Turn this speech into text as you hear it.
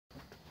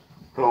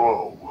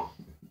Hello.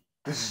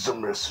 This is a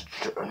message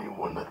to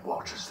anyone that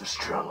watches this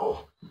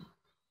channel.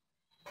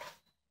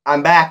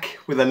 I'm back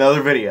with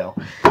another video.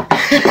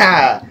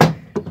 I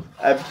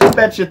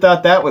bet you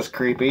thought that was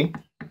creepy.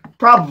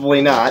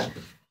 Probably not.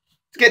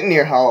 It's getting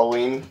near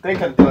Halloween. They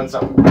could have done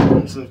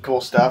some cool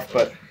stuff,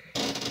 but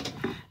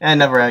it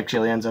never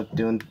actually ends up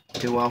doing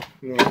too well.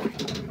 Yeah.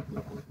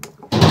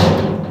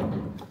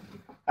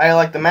 How do you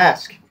like the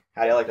mask?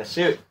 How do you like the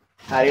suit?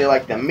 How do you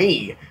like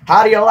me?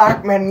 How do you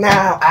like me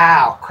now?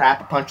 Ow!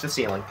 Crap, I punched the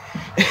ceiling.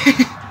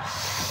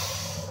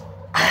 It's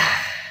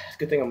a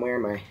good thing I'm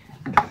wearing my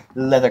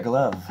leather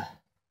glove.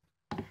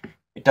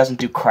 It doesn't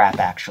do crap,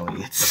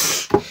 actually.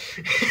 It's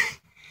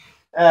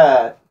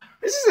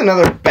this is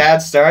another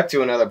bad start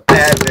to another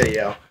bad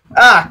video.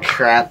 Ah,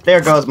 crap.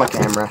 There goes my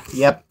camera.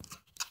 Yep.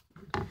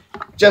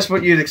 Just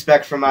what you'd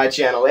expect from my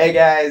channel. Hey,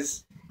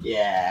 guys.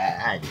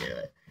 Yeah, I do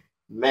it.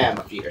 Man,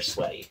 my feet are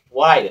sweaty.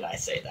 Why did I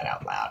say that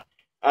out loud?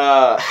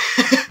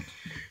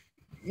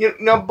 You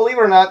know, believe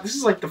it or not, this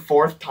is like the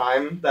 4th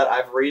time that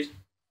I've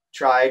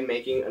retried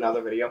making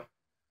another video.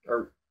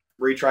 Or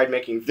retried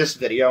making this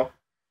video.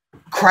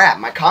 Crap,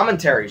 my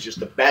commentary is just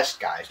the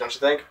best, guys, don't you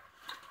think?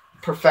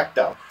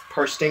 Perfecto.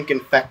 Per stinkin'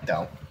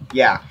 fecto.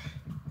 Yeah.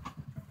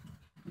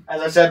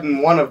 As I said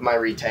in one of my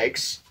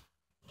retakes,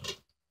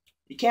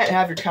 you can't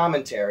have your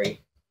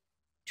commentary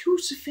too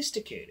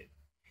sophisticated.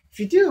 If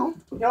you do,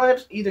 you'll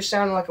either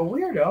sound like a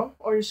weirdo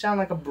or you sound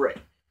like a Brit.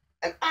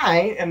 And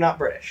I am not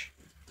British.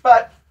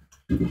 But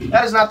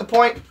that is not the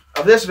point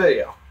of this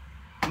video.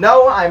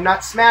 No, I'm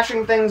not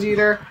smashing things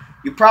either.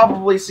 You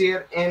probably see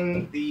it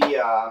in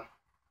the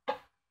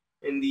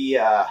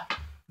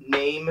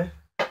name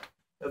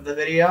of the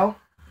video.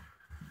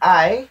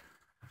 I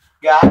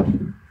got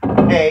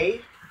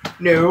a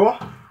new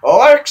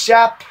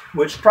workshop,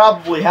 which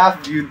probably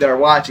half of you that are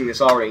watching this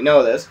already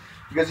know this,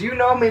 because you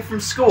know me from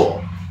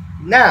school.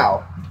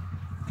 Now,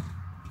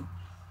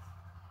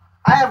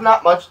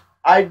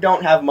 I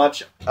don't have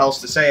much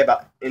else to say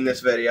about in this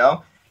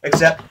video,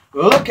 except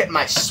look at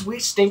my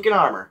sweet stinking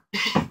armor.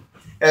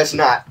 It's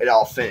not at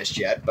all finished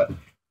yet, but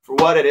for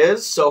what it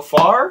is so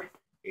far,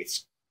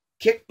 it's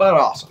kick butt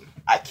awesome.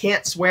 I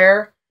can't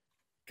swear,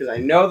 because I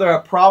know there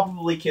are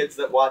probably kids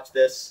that watch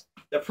this.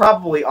 There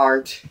probably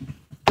aren't,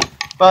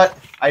 but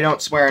I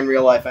don't swear in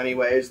real life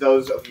anyways.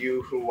 Those of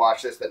you who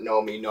watch this that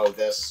know me know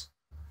this.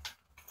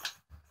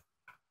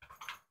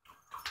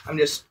 I'm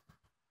just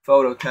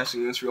photo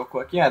testing this real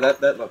quick. Yeah,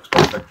 that looks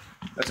perfect.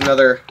 That's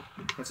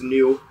a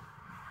new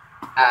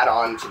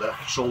add-on to the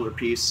shoulder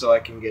piece, so I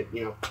can get,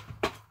 you know,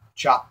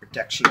 chop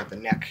protection at the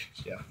neck.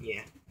 So,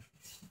 yeah.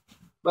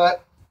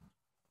 But,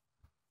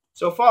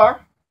 so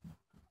far,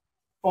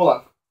 hold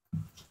on.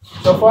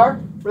 So far,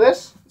 for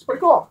this, it's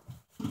pretty cool.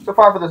 So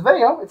far for this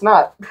video, it's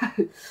not.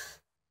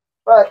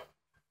 But,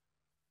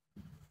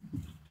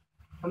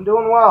 I'm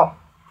doing well.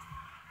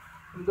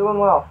 I'm doing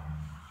well.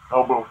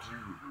 How about you?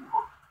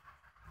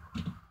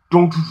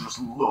 Don't you just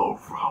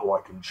love how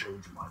I can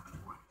change my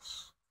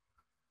voice?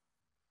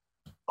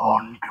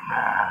 On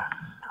command.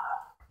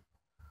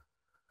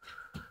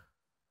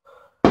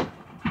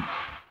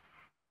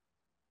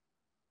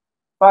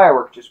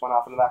 Fireworks just went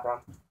off in the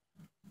background.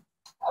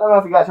 I don't know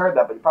if you guys heard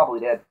that, but you probably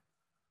did.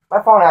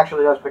 My phone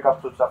actually does pick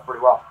up some stuff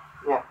pretty well.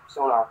 Yeah,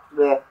 sonar.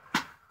 Bleh.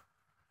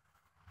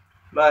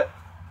 But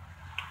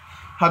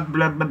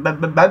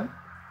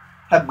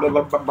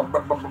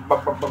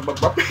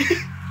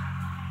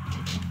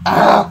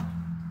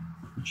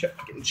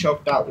getting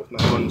choked out with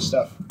my own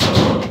stuff.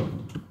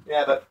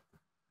 Yeah, but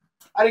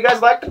how do you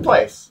guys like the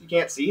place? You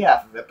can't see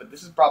half of it, but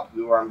this is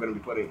probably where I'm going to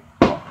be putting.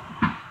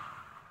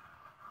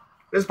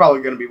 This is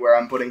probably going to be where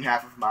I'm putting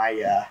half of my,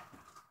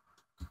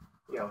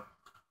 you know,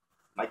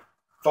 my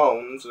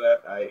phone so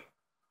that I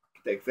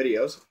can take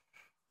videos.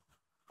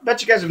 I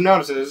bet you guys have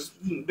noticed there's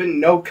been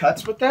no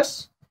cuts with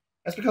this.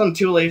 That's because I'm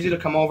too lazy to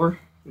come over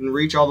and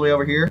reach all the way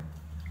over here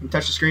and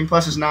touch the screen.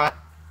 Plus, it's not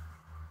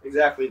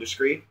exactly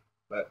discreet,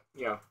 but,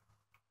 you know.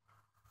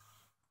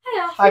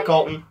 Hi,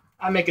 Colton.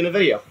 I'm making a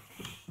video.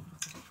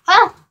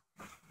 Huh?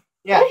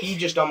 Yeah, he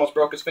just almost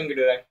broke his finger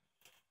today.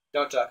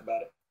 Don't talk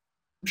about it.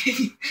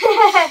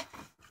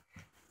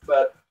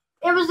 But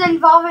it was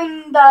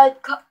involving the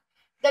car.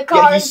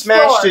 Yeah, he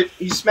smashed it.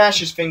 He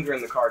smashed his finger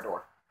in the car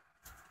door.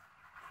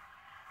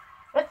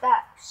 What's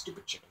that?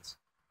 Stupid chickens.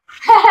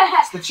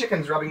 It's the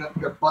chickens rubbing up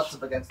their butts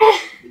up against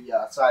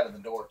the side of the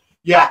door.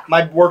 Yeah,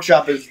 my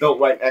workshop is built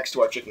right next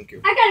to our chicken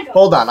coop. I gotta go.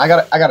 Hold on, I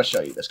gotta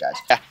show you this, guys.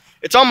 Yeah,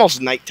 it's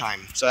almost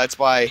nighttime, so that's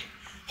why.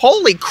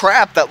 Holy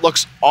crap, that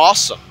looks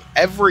awesome.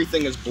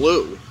 Everything is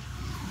blue.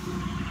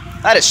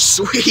 That is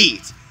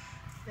sweet.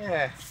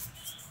 Yeah.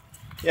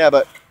 Yeah,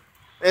 but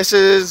this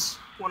is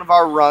one of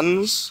our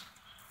runs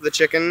for the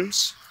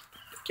chickens.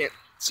 Can't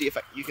see if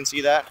you can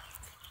see that,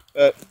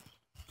 but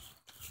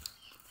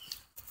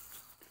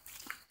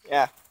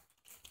yeah,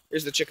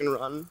 here's the chicken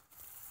run.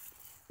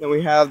 Then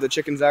we have the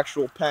chicken's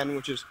actual pen,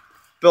 which is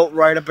built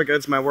right up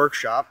against my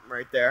workshop,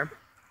 right there.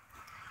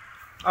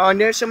 Oh, and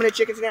there's so many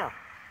chickens now.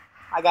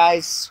 Hi,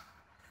 guys.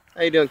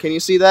 How you doing? Can you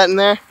see that in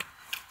there?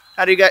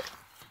 How do you get?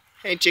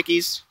 Hey,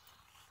 chickies.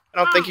 I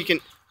don't think you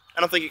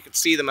can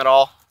see them at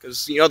all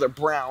because you know they're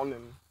brown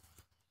and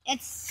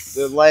It's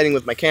the lighting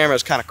with my camera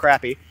is kind of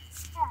crappy.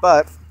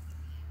 But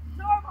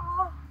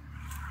normal.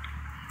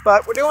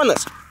 we're doing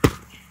this.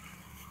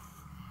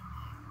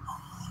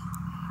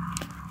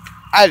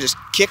 I just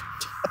kicked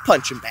a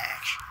punching bag.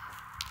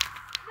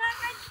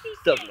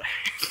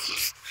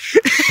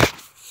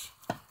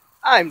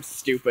 I'm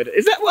stupid.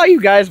 Is that why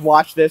you guys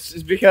watch this?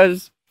 Is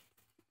because,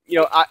 you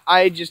know,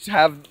 I just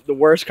have the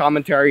worst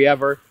commentary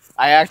ever.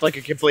 I act like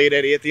a complete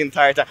idiot the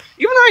entire time.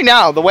 Even right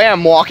now, the way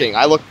I'm walking,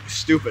 I look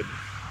stupid.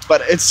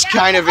 But it's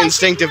kind of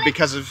instinctive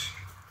because of...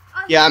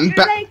 Yeah,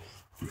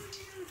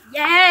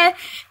 Yeah,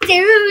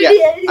 dude.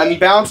 Yeah, I'm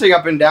bouncing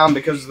up and down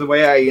because of the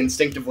way I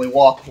instinctively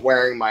walk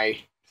wearing my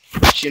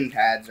shin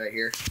pads right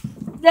here.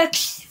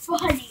 That's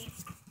funny.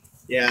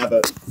 Yeah,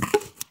 but...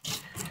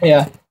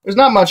 Yeah, there's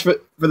not much for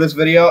this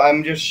video.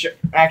 I'm just...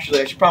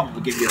 Actually, I should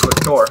probably give you a quick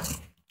tour.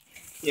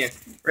 Yeah,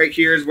 right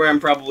here is where I'm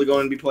probably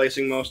going to be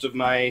placing most of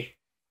my...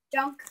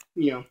 Junk.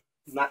 You know,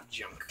 not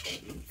junk.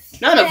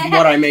 None of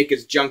what I make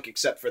is junk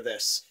except for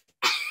this.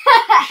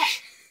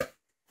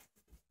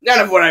 None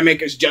of what I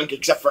make is junk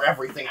except for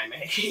everything I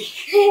make.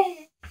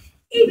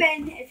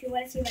 Even if you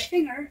want to see my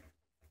finger.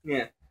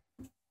 Yeah.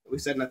 We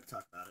said not to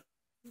talk about it.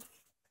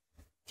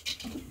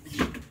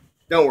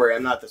 Don't worry,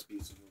 I'm not this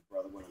piece of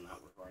brother when I'm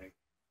not recording.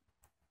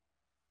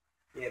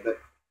 Yeah, but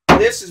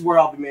this is where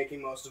I'll be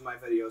making most of my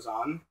videos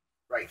on.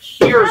 Right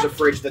here is a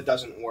fridge that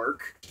doesn't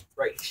work.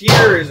 Right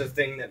here is a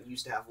thing that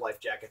used to have life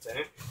jackets in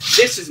it.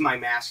 This is my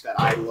mask that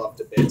I love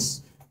to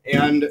bits.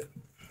 And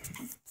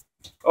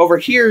over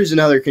here is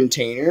another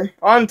container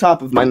on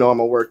top of my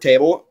normal work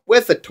table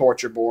with a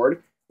torture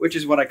board, which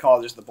is what I call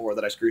just the board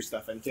that I screw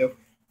stuff into.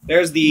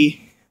 There's the,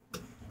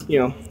 you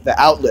know, the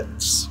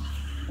outlets.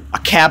 A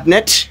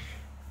cabinet,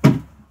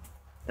 an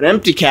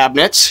empty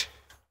cabinet,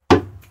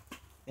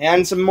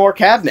 and some more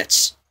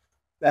cabinets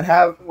that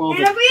have, well, And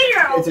a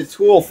reader. it's a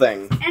tool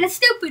thing. And a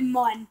stupid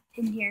one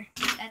in here.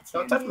 That's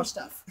Don't touch my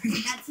stuff.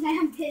 That's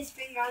not his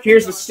finger. On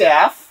Here's the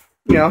staff.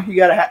 You know, you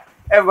gotta have,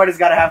 everybody's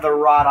gotta have the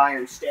wrought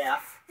iron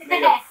staff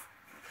made of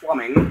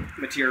plumbing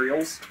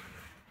materials.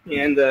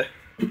 And the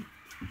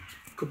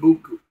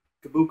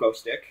kabuko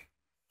stick.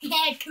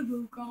 Yeah,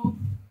 Kabuko.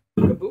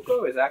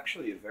 Kabuko is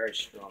actually a very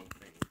strong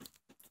thing.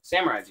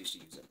 Samurais used to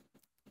use it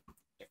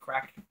to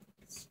crack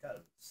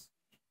skulls.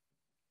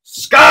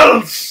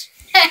 Skulls!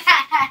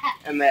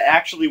 And that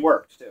actually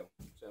worked, too.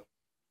 So.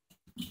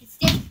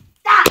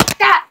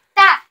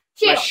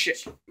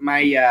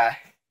 My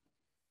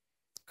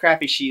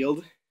crappy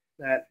shield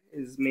that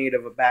is made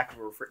of a back of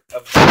a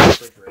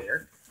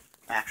refrigerator.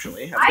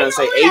 Actually, I was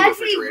gonna say a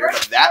refrigerator,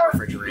 but that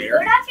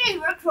refrigerator. It actually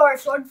work for a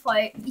sword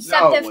fight,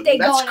 except if they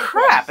go that's in a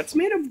crap. place. It's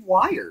made of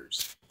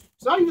wires.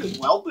 It's not even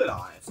welded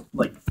on it. It's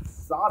like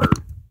soldered,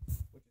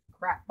 which is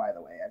crap, by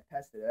the way. I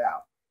tested it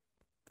out.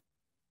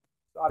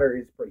 Solder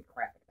is pretty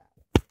crap at that,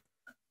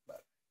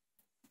 but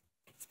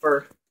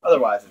for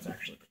otherwise, it's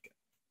actually pretty good.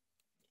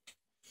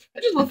 I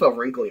just love how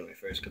wrinkly my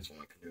face gets when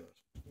I can do this.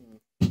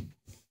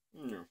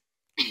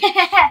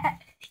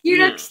 You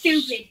look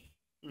stupid.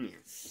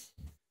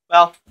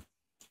 Well,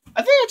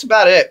 I think that's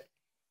about it.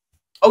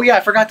 Oh yeah, I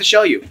forgot to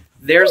show you.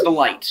 There's the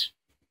light.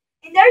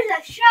 And there's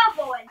a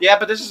shovel in. Yeah,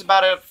 but this is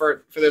about it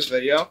for this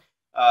video.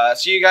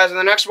 See you guys in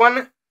the next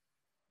one.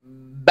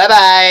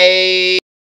 Bye-bye.